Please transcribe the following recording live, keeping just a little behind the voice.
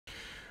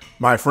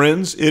My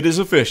friends, it is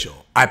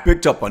official. I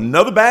picked up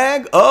another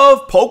bag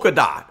of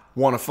Polkadot.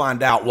 Want to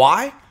find out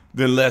why?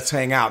 Then let's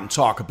hang out and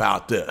talk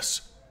about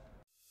this.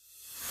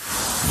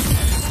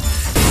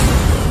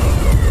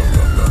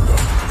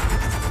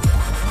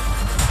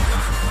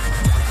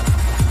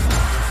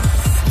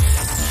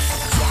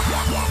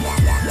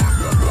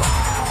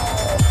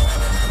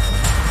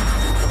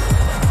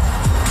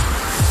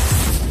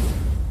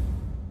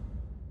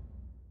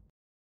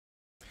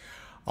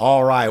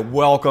 All right,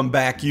 welcome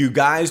back, you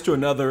guys, to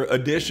another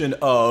edition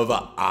of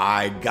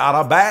I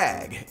Got a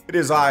Bag. It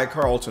is I,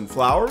 Carlton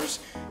Flowers,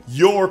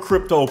 your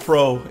crypto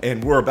pro,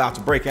 and we're about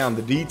to break down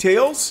the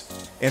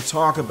details and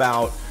talk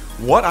about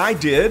what I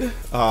did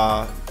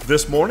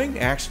this morning,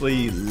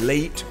 actually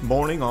late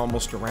morning,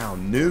 almost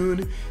around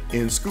noon,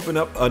 in scooping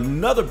up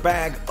another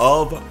bag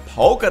of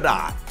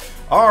Polkadot.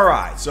 All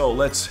right, so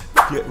let's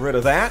get rid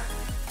of that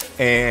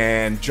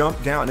and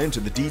jump down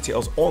into the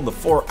details on the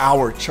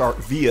 4-hour chart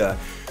via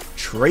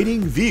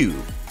TradingView.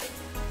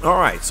 All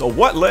right, so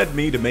what led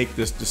me to make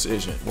this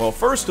decision? Well,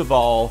 first of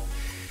all,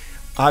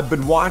 I've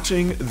been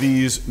watching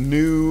these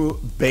new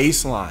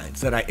baselines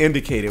that I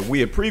indicated. We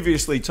had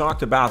previously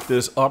talked about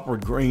this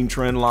upward green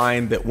trend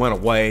line that went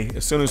away.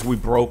 As soon as we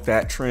broke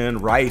that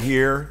trend right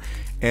here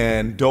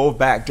and dove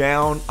back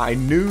down, I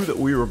knew that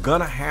we were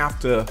gonna have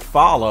to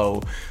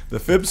follow the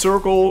fib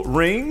circle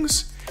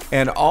rings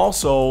and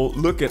also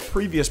look at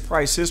previous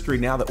price history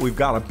now that we've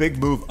got a big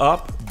move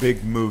up,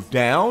 big move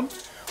down,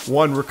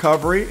 one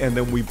recovery, and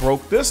then we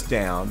broke this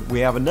down.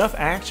 We have enough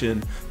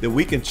action that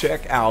we can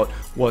check out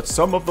what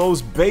some of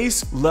those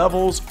base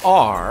levels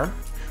are,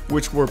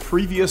 which were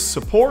previous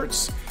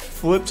supports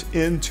flipped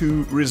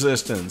into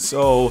resistance.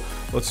 So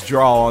let's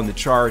draw on the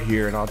chart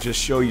here, and I'll just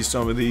show you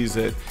some of these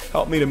that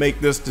helped me to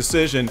make this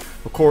decision.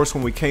 Of course,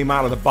 when we came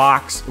out of the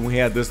box and we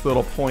had this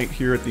little point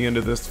here at the end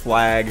of this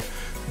flag,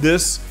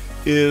 this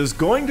is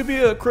going to be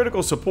a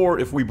critical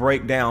support if we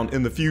break down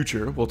in the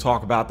future. We'll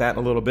talk about that in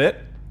a little bit.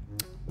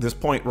 This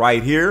point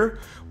right here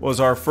was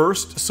our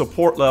first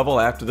support level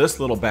after this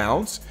little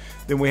bounce.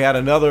 Then we had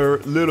another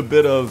little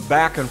bit of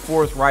back and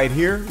forth right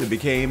here that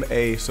became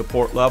a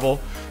support level.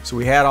 So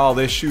we had all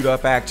this shoot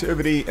up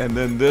activity, and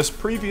then this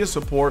previous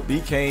support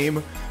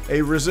became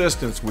a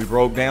resistance. We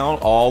broke down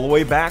all the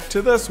way back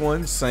to this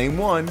one, same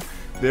one.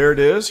 There it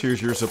is,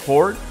 here's your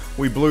support.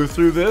 We blew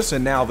through this,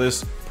 and now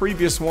this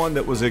previous one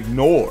that was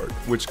ignored,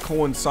 which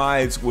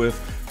coincides with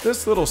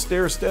this little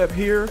stair step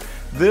here,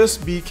 this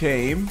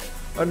became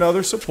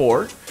another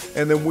support,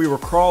 and then we were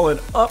crawling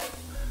up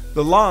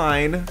the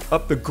line,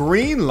 up the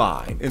green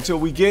line, until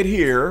we get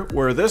here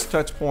where this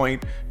touch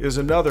point is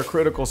another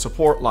critical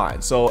support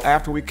line. So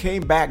after we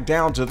came back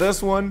down to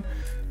this one,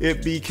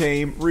 it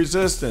became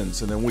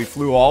resistance, and then we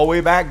flew all the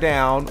way back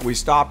down. We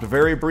stopped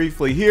very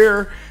briefly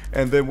here,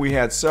 and then we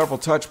had several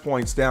touch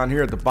points down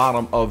here at the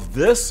bottom of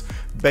this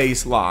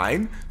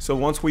baseline. So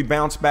once we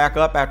bounced back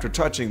up after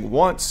touching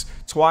once,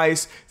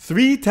 twice,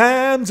 3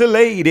 times a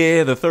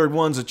lady, the third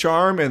one's a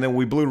charm, and then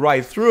we blew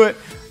right through it,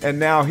 and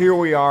now here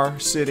we are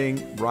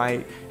sitting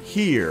right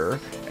here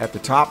at the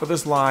top of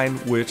this line,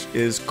 which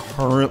is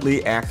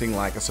currently acting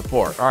like a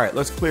support. All right,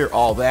 let's clear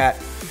all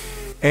that.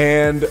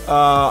 And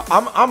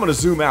I'm gonna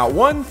zoom out.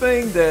 One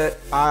thing that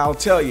I'll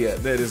tell you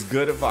that is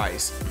good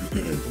advice: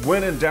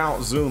 when in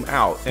doubt, zoom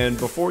out. And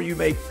before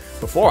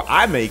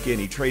I make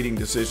any trading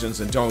decisions,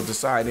 and don't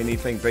decide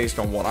anything based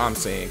on what I'm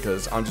saying,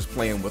 because I'm just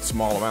playing with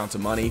small amounts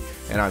of money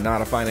and I'm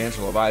not a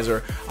financial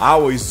advisor, I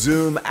always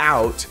zoom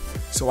out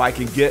so I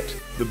can get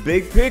the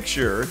big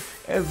picture,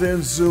 and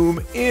then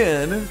zoom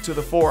in to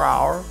the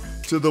 4-hour,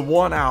 to the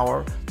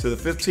 1-hour, to the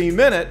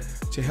 15-minute,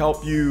 to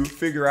help you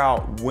figure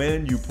out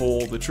when you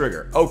pull the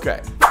trigger. Okay,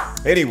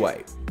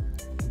 anyway,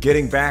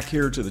 getting back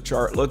here to the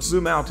chart, let's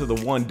zoom out to the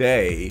 1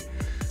 day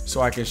so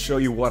I can show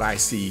you what I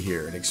see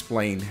here and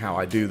explain how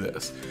I do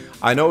this.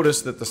 I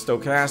noticed that the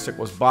stochastic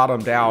was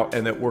bottomed out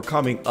and that we're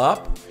coming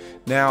up.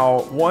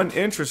 Now, one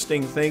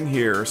interesting thing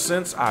here,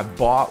 since I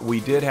bought,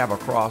 we did have a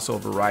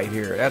crossover right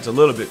here. That's a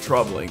little bit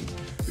troubling,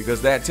 because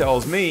that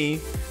tells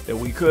me that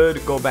we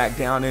could go back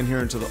down in here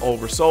into the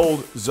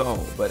oversold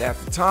zone. But at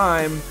the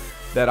time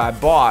that I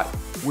bought,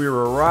 we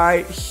were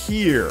right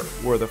here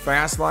where the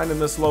fast line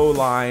and the slow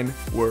line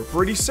were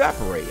pretty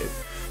separated.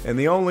 And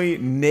the only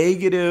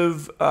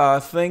negative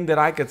thing that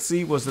I could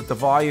see was that the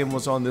volume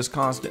was on this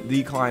constant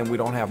decline. We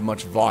don't have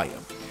much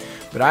volume.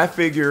 But I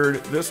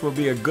figured this would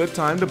be a good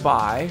time to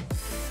buy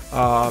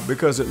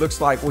because it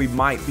looks like we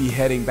might be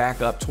heading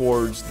back up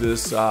towards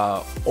this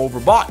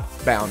overbought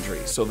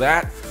boundary. So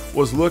that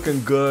was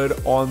looking good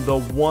on the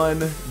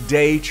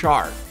 1-day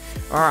chart.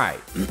 All right,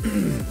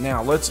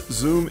 now let's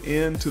zoom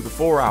into the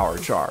 4-hour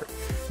chart.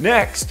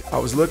 Next, I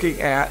was looking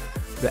at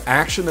the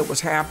action that was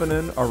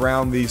happening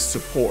around these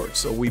supports.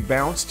 So we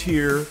bounced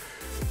here,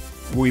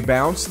 we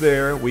bounced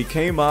there, we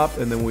came up,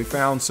 and then we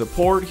found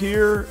support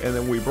here, and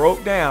then we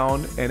broke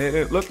down, and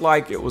it looked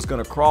like it was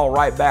gonna crawl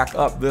right back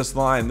up this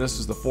line. This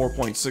is the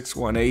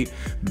 4.618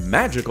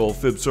 magical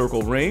fib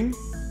circle ring.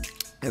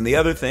 And the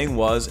other thing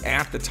was,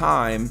 at the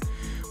time,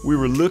 we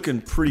were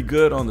looking pretty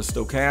good on the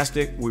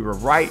stochastic. We were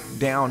right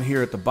down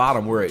here at the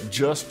bottom where it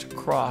just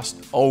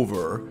crossed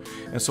over.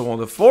 And so on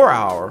the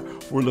 4-hour,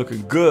 we're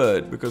looking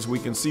good because we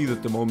can see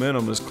that the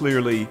momentum is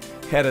clearly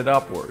headed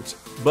upwards.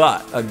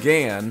 But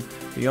again,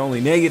 the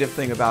only negative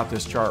thing about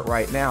this chart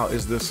right now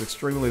is this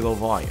extremely low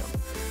volume.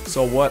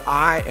 So what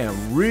I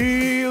am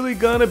really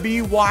gonna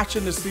be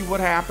watching to see what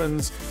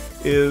happens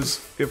is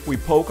if we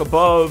poke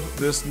above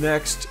this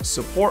next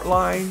support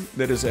line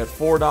that is at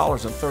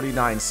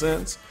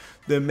 $4.39,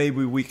 then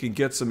maybe we can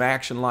get some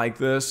action like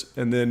this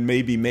and then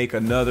maybe make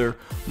another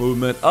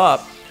movement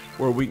up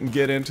where we can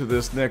get into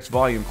this next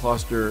volume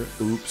cluster.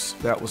 Oops,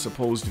 that was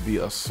supposed to be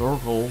a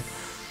circle.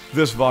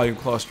 This volume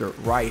cluster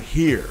right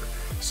here.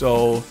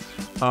 So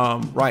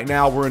right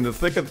now we're in the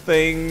thick of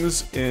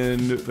things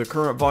in the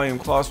current volume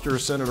cluster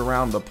centered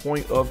around the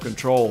point of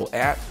control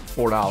at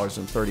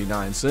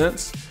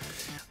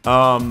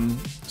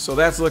 $4.39. So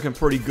that's looking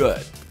pretty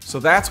good. So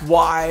that's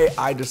why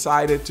I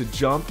decided to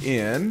jump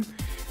in,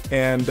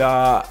 and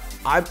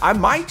I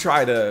might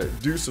try to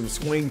do some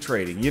swing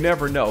trading. You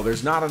never know.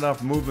 There's not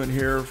enough movement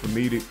here for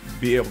me to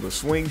be able to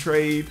swing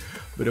trade.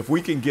 But if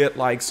we can get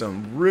like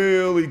some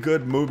really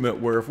good movement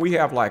where if we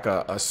have like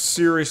a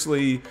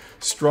seriously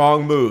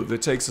strong move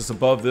that takes us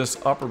above this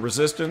upper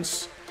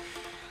resistance,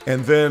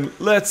 and then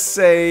let's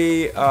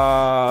say,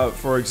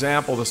 for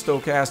example, the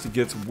stochastic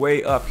gets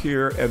way up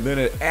here and then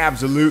it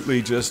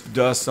absolutely just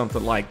does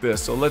something like this.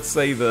 So let's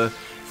say the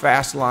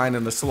fast line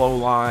and the slow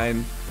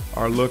line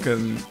are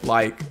looking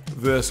like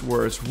this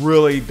where it's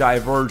really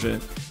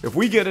divergent. If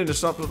we get into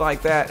something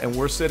like that and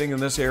we're sitting in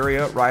this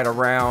area right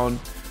around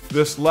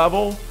this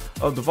level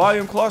of the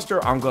volume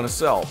cluster, I'm going to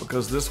sell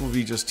because this will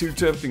be just too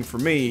tempting for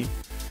me,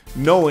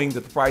 knowing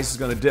that the price is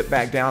going to dip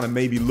back down and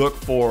maybe look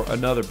for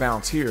another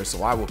bounce here.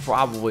 So I will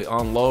probably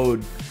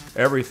unload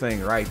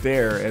everything right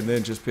there and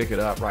then just pick it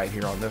up right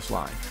here on this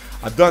line.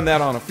 I've done that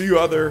on a few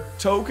other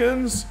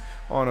tokens,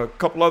 on a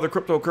couple other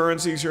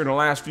cryptocurrencies here in the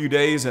last few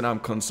days, and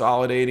I'm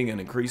consolidating and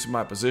increasing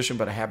my position,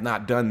 but I have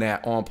not done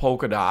that on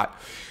Polkadot.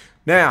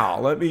 Now,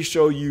 let me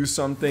show you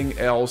something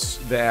else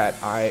that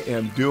I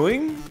am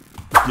doing.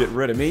 Get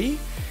rid of me.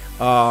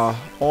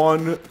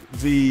 On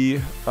the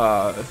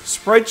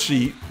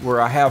spreadsheet where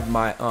I have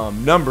my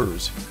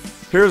numbers,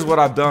 here's what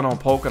I've done on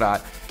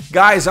Polkadot.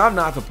 Guys, I'm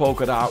not the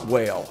Polkadot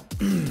whale.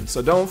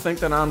 So don't think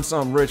that I'm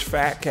some rich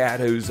fat cat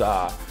who's,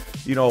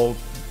 you know,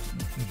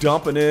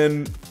 dumping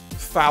in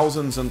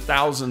thousands and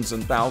thousands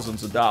and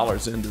thousands of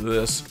dollars into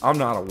this. I'm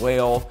not a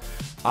whale.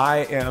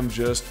 I am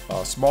just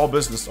a small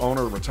business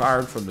owner,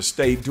 retired from the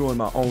state, doing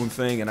my own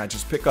thing, and I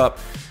just pick up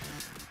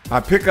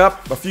a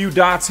few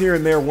dots here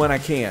and there when I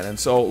can. And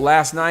so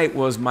last night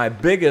was my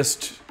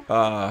biggest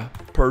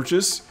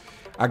purchase.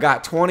 I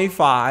got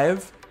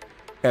 25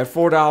 at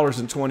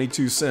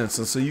 $4.22.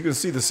 And so you can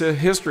see the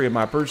history of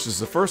my purchases.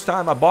 The first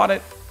time I bought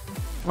it,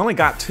 I only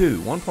got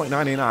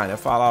 1.99 at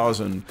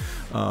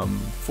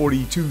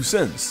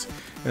 $5.42.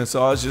 And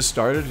so I just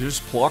started to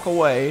just pluck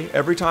away.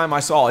 Every time I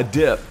saw a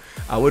dip,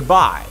 I would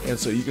buy. And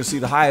so you can see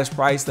the highest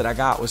price that I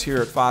got was here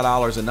at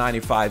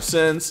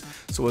 $5.95.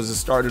 So as it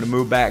started to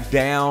move back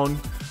down,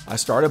 I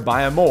started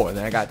buying more.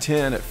 Then I got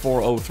 10 at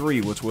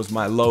 $4.03, which was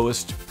my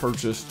lowest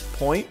purchased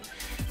point.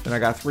 Then I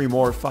got 3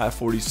 more at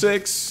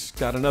 $5.46.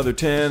 Got another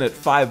 10 at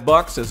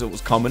 $5 as it was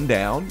coming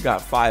down.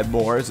 Got 5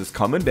 more as it's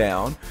coming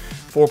down.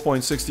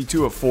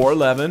 4.62 at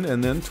 $4.11,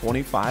 and then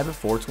 25 at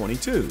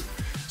 $4.22.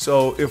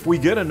 So if we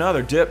get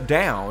another dip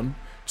down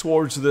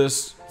towards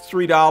this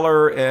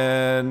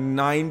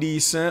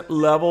 $3.90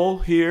 level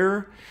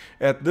here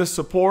at this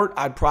support,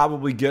 I'd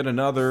probably get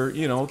another,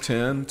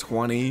 10,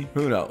 20,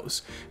 who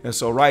knows. And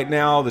so right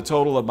now the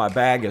total of my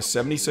bag is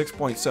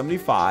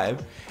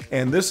 76.75,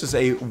 and this is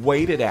a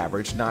weighted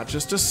average, not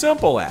just a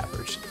simple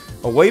average.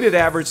 A weighted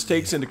average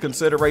takes into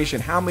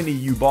consideration how many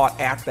you bought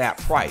at that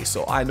price.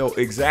 So I know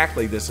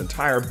exactly this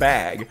entire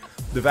bag,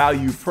 the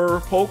value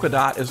per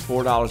Polkadot is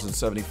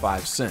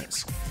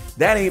 $4.75.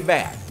 That ain't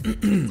bad.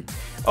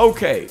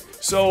 Okay,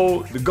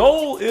 so the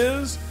goal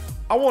is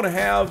I want to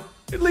have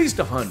at least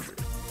 100,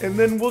 and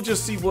then we'll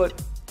just see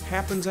what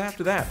happens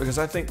after that, because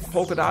I think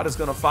Polkadot is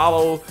going to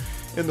follow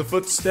in the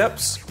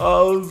footsteps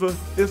of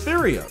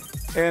Ethereum.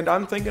 And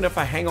I'm thinking if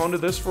I hang on to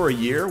this for a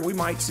year, we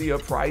might see a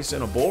price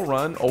in a bull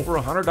run over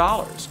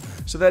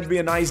 $100. So that'd be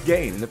a nice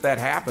gain. And if that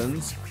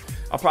happens,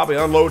 I'll probably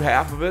unload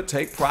half of it,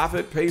 take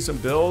profit, pay some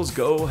bills,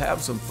 go have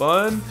some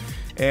fun,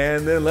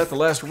 and then let the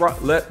rest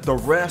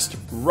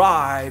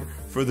ride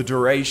for the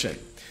duration.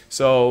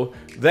 So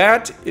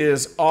that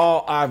is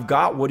all I've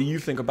got. What do you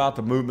think about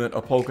the movement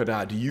of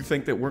Polkadot? Do you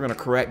think that we're going to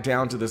correct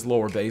down to this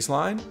lower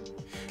baseline?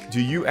 Do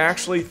you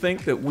actually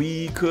think that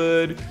we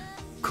could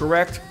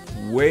correct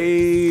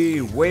way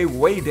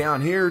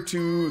down here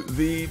to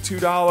the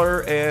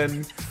 $2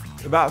 and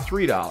about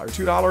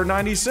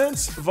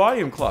 $3.90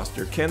 volume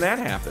cluster? Can that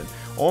happen?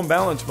 On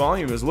balance,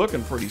 volume is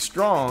looking pretty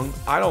strong.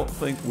 I don't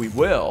think we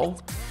will.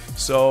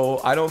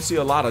 So I don't see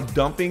a lot of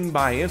dumping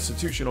by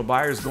institutional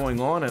buyers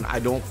going on, and I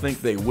don't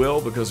think they will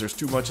because there's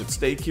too much at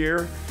stake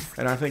here.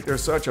 And I think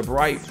there's such a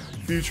bright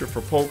future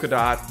for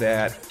Polkadot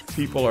that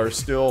people are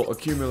still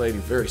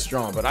accumulating very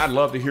strong. But I'd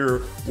love to hear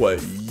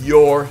what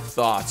your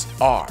thoughts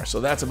are. So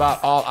that's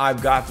about all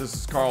I've got. This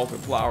is Carlton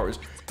Flowers,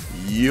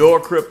 your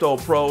crypto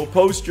pro.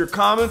 Post your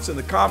comments in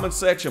the comment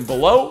section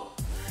below,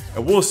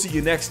 and we'll see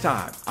you next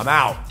time. I'm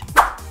out.